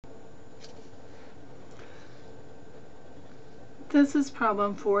This is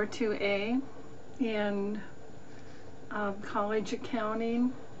problem 4.2a in College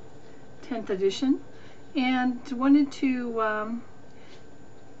Accounting, 10th edition, and wanted to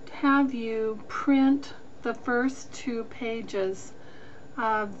have you print the first 2 pages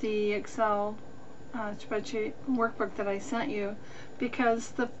of the Excel spreadsheet workbook that I sent you, because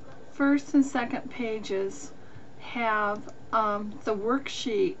the first and second pages have the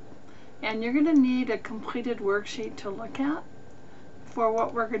worksheet, and you're going to need a completed worksheet to look at for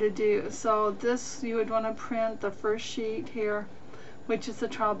what we're going to do. So this, you would want to print the first sheet here, which is the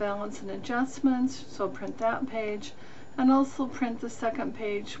trial balance and adjustments, so print that page, and also print the second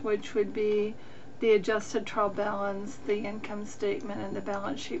page, which would be the adjusted trial balance, the income statement, and the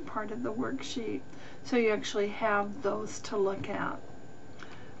balance sheet part of the worksheet, so you actually have those to look at.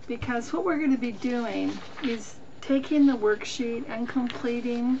 Because what we're going to be doing is taking the worksheet and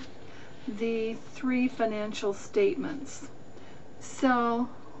completing the 3 financial statements. So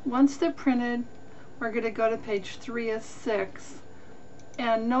once they're printed, we're going to go to page 3 of 6.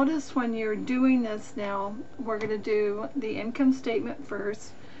 And notice when you're doing this now, we're going to do the income statement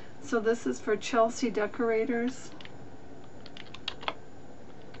first. So this is for Chelsea Decorators.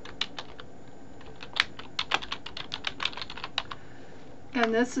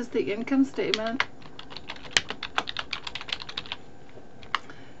 And this is the income statement.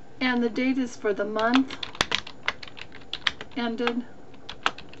 And the date is for the month ended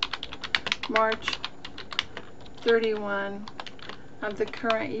March 31 of the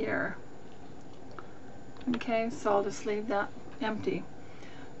current year. Okay, so I'll just leave that empty.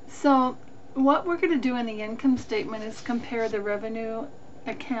 So what we're going to do in the income statement is compare the revenue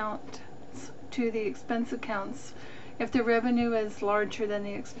account to the expense accounts. If the revenue is larger than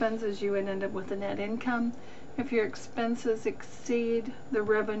the expenses, you would end up with a net income. If your expenses exceed the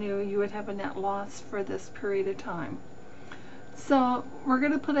revenue, you would have a net loss for this period of time. So we're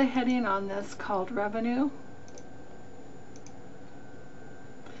going to put a heading on this called revenue.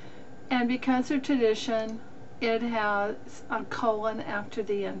 And because of tradition, it has a colon after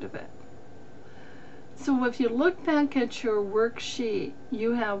the end of it. So if you look back at your worksheet,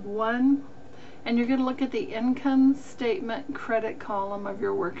 you have 1, and you're going to look at the income statement credit column of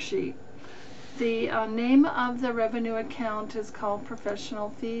your worksheet. The name of the revenue account is called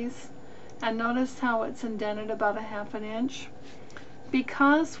professional fees, and notice how it's indented about 1/2 inch.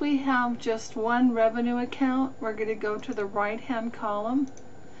 Because we have just 1 revenue account, we're going to go to the right hand column,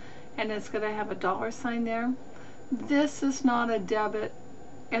 and it's going to have a $sign there. This is not a debit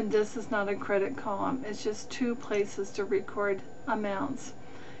and this is not a credit column. It's just 2 places to record amounts.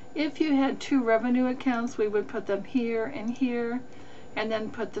 If you had 2 revenue accounts, we would put them here, and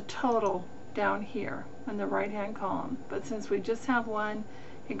then put the total down here in the right hand column. But since we just have 1,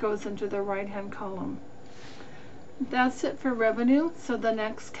 it goes into the right hand column. That's it for revenue. So the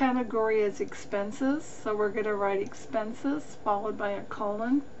next category is expenses. So we're going to write expenses followed by a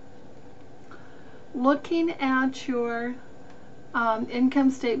colon. Looking at your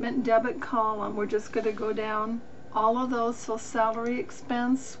income statement debit column, we're just going to go down all of those. So salary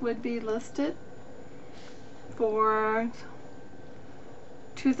expense would be listed for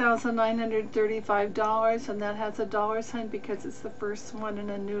 $2,935, and that has a $sign because it's the first one in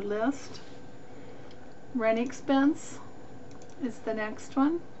a new list. Rent expense is the next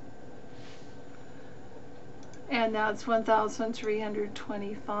one, and that's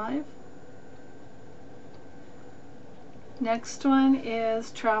 $1,325. Next one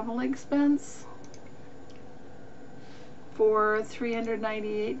is travel expense for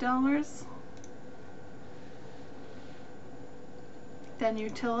 $398. Then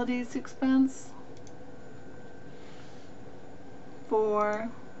utilities expense for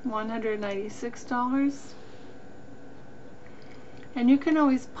 $196. And you can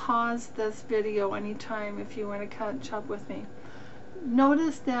always pause this video anytime if you want to catch up with me.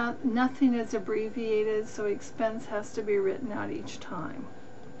 Notice that nothing is abbreviated, so expense has to be written out each time.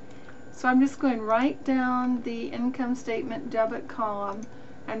 So I'm just going right down the income statement debit column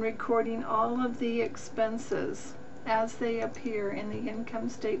and recording all of the expenses as they appear in the income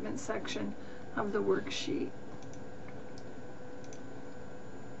statement section of the worksheet.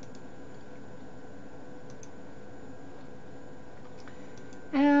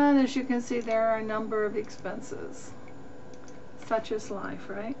 And as you can see, there are a number of expenses, such as life,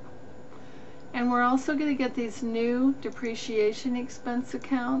 right? And we're also going to get these new depreciation expense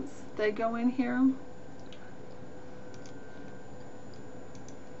accounts. They go in here.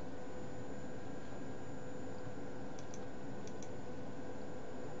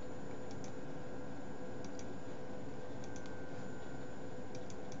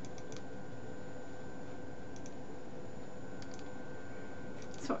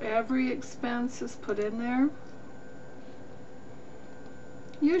 So every expense is put in there.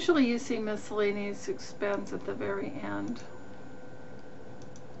 Usually you see miscellaneous expense at the very end.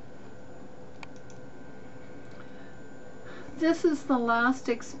 This is the last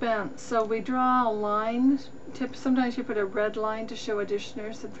expense. So we draw a line. Sometimes you put a red line to show addition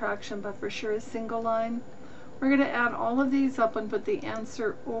or subtraction, but for sure a single line. We're going to add all of these up and put the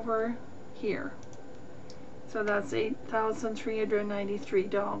answer over here. So that's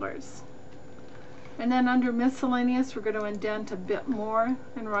 $8,393. And then under miscellaneous, we're going to indent a bit more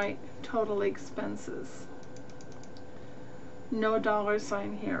and write total expenses. No dollar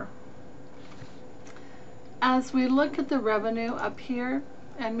sign here. As we look at the revenue up here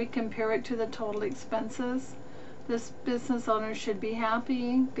and we compare it to the total expenses, this business owner should be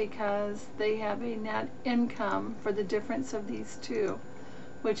happy because they have a net income for the difference of these two,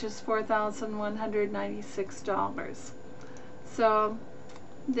 which is $4,196. So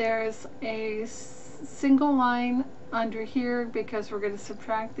there's a single line under here because we're going to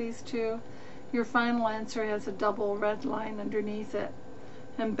subtract these two. Your final answer has a double red line underneath it.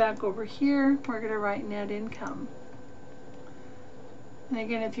 And back over here, we're going to write net income. And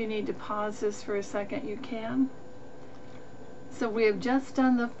again, if you need to pause this for a second, you can. So we have just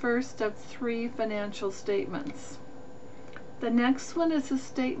done the first of 3 financial statements. The next one is a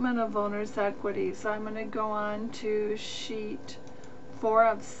statement of owner's equity. So I'm going to go on to sheet 4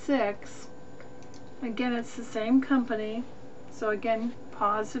 of 6. Again, it's the same company. So again,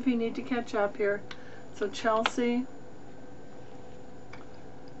 pause if you need to catch up here. So Chelsea,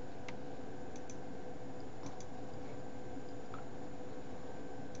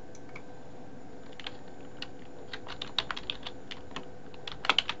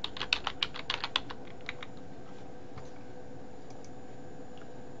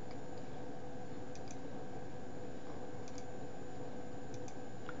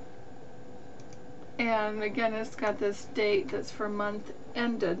 and again, it's got this date that's for month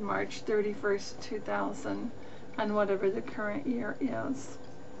ended March 31st, 2000, and whatever the current year is.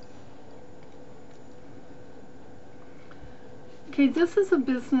 Okay, this is a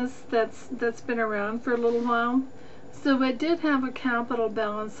business that's been around for a little while. So it did have a capital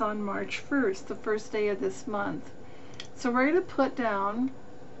balance on March 1st, the first day of this month. So we're going to put down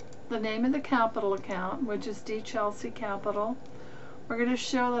the name of the capital account, which is D. Chelsea Capital. We're going to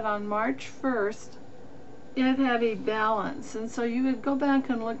show that on March 1st, it had a balance, and so you would go back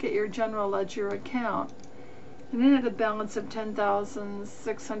and look at your general ledger account, and it had a balance of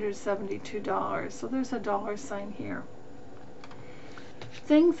 $10,672. So there's a dollar sign here.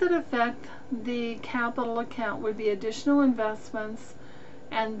 Things that affect the capital account would be additional investments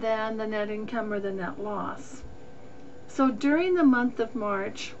and then the net income or the net loss. So during the month of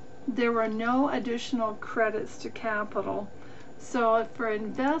March, there were no additional credits to capital. So for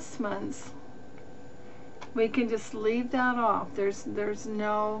investments, we can just leave that off. There's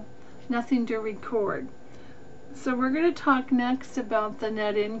nothing to record. So we're going to talk next about the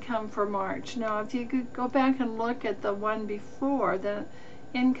net income for March. Now, if you could go back and look at the one before, the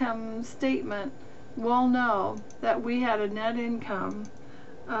income statement, we'll know that we had a net income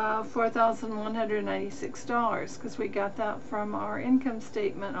of $4,196 because we got that from our income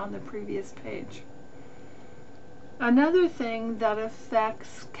statement on the previous page. Another thing that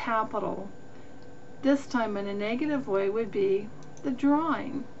affects capital, this time in a negative way, would be the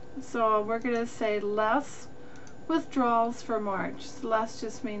drawing. So we're going to say less withdrawals for March. Less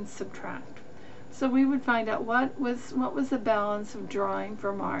just means subtract. So we would find out what was the balance of drawing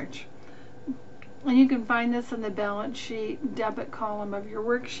for March. And you can find this in the balance sheet debit column of your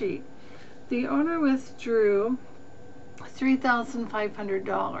worksheet. The owner withdrew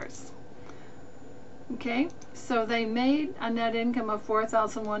 $3,500. Okay, so they made a net income of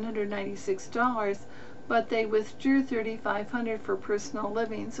 $4,196, but they withdrew $3,500 for personal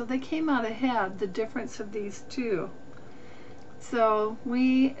living. So they came out ahead, the difference of these two. So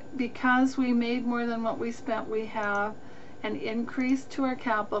because we made more than what we spent, we have an increase to our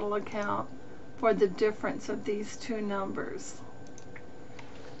capital account for the difference of these two numbers.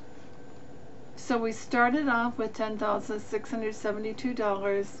 So we started off with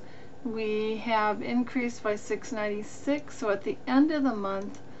 $10,672. We have increased by $696. So at the end of the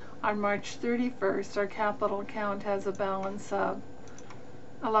month, on March 31st, our capital account has a balance of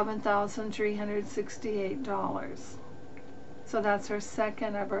 $11,368. So that's our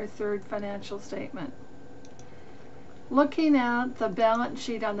second of our third financial statement. Looking at the balance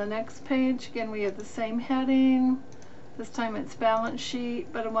sheet on the next page, again we have the same heading. This time it's balance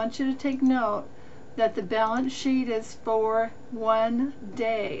sheet, but I want you to take note that the balance sheet is for one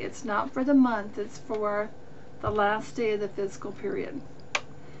day. It's not for the month, it's for the last day of the fiscal period.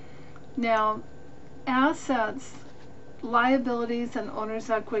 Now, assets, liabilities, and owner's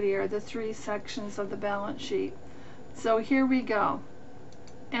equity are the three sections of the balance sheet. So here we go.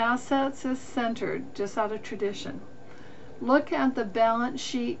 Assets is centered, just out of tradition. Look at the balance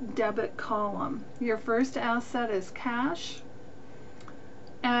sheet debit column. Your first asset is cash.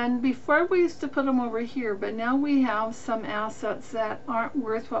 And before we used to put them over here, but now we have some assets that aren't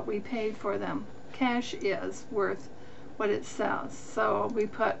worth what we paid for them. Cash is worth what it says. So we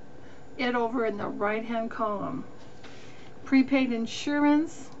put it over in the right-hand column. Prepaid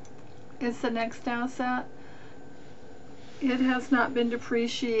insurance is the next asset. It has not been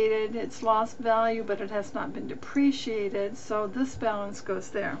depreciated. It's lost value, but it has not been depreciated, so this balance goes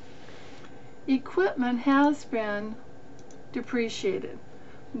there. Equipment has been depreciated.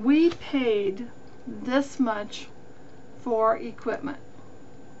 We paid this much for equipment.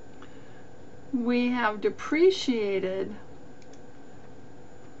 We have depreciated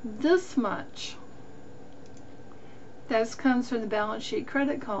this much. This comes from the balance sheet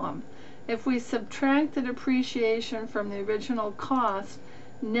credit column. If we subtract the depreciation from the original cost,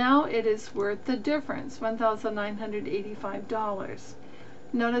 now it is worth the difference, $1,985.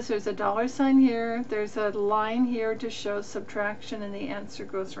 Notice there's a dollar sign here, there's a line here to show subtraction, and the answer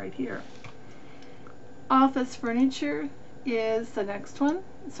goes right here. Office furniture is the next one.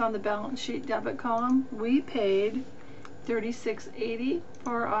 It's on the balance sheet debit column. We paid $36.80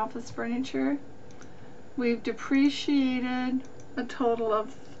 for office furniture. We've depreciated a total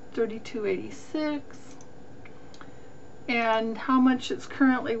of $32.86, and how much it's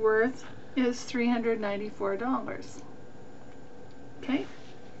currently worth is $394. Okay,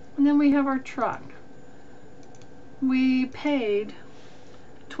 and then we have our truck. We paid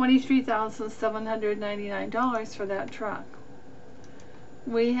 $23,799 for that truck.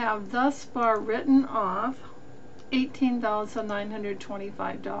 We have thus far written off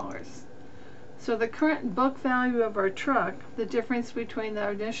 $18,925. So the current book value of our truck, the difference between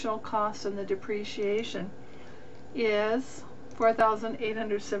the initial cost and the depreciation, is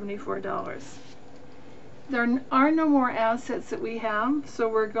 $4,874. There are no more assets that we have, so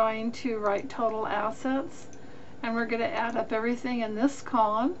we're going to write total assets, and we're going to add up everything in this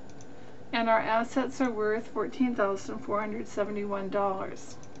column, and our assets are worth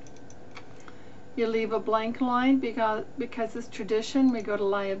 $14,471. You leave a blank line because it's tradition. We go to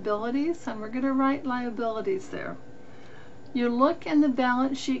liabilities, and we're going to write liabilities there. You look in the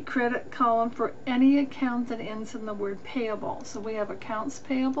balance sheet credit column for any account that ends in the word payable. So we have accounts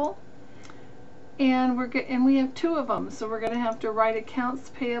payable, and we have two of them. So we're going to have to write accounts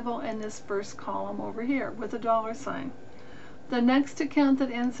payable in this first column over here with a dollar sign. The next account that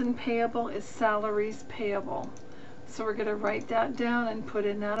ends in payable is salaries payable. So we're going to write that down and put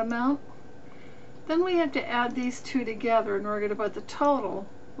in that amount. Then we have to add these two together, and we're going to put the total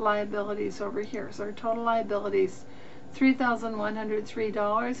liabilities over here. So our total liabilities,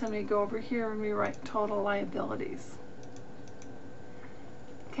 $3,103, and we go over here and we write total liabilities.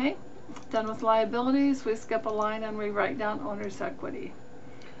 Okay, done with liabilities, we skip a line and we write down owner's equity.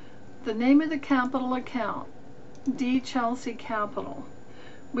 The name of the capital account, D. Chelsea Capital.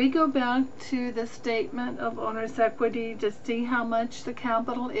 We go back to the statement of owner's equity to see how much the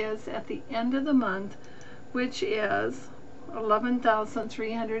capital is at the end of the month, which is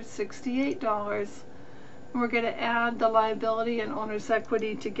 $11,368. And we're going to add the liability and owner's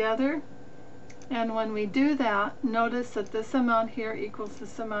equity together. And when we do that, notice that this amount here equals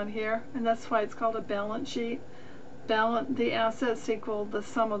this amount here, and that's why it's called a balance sheet. The assets equal the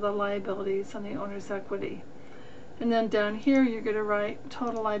sum of the liabilities and the owner's equity. And then down here you're going to write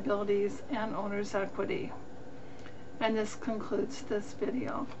total liabilities and owner's equity. And this concludes this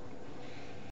video.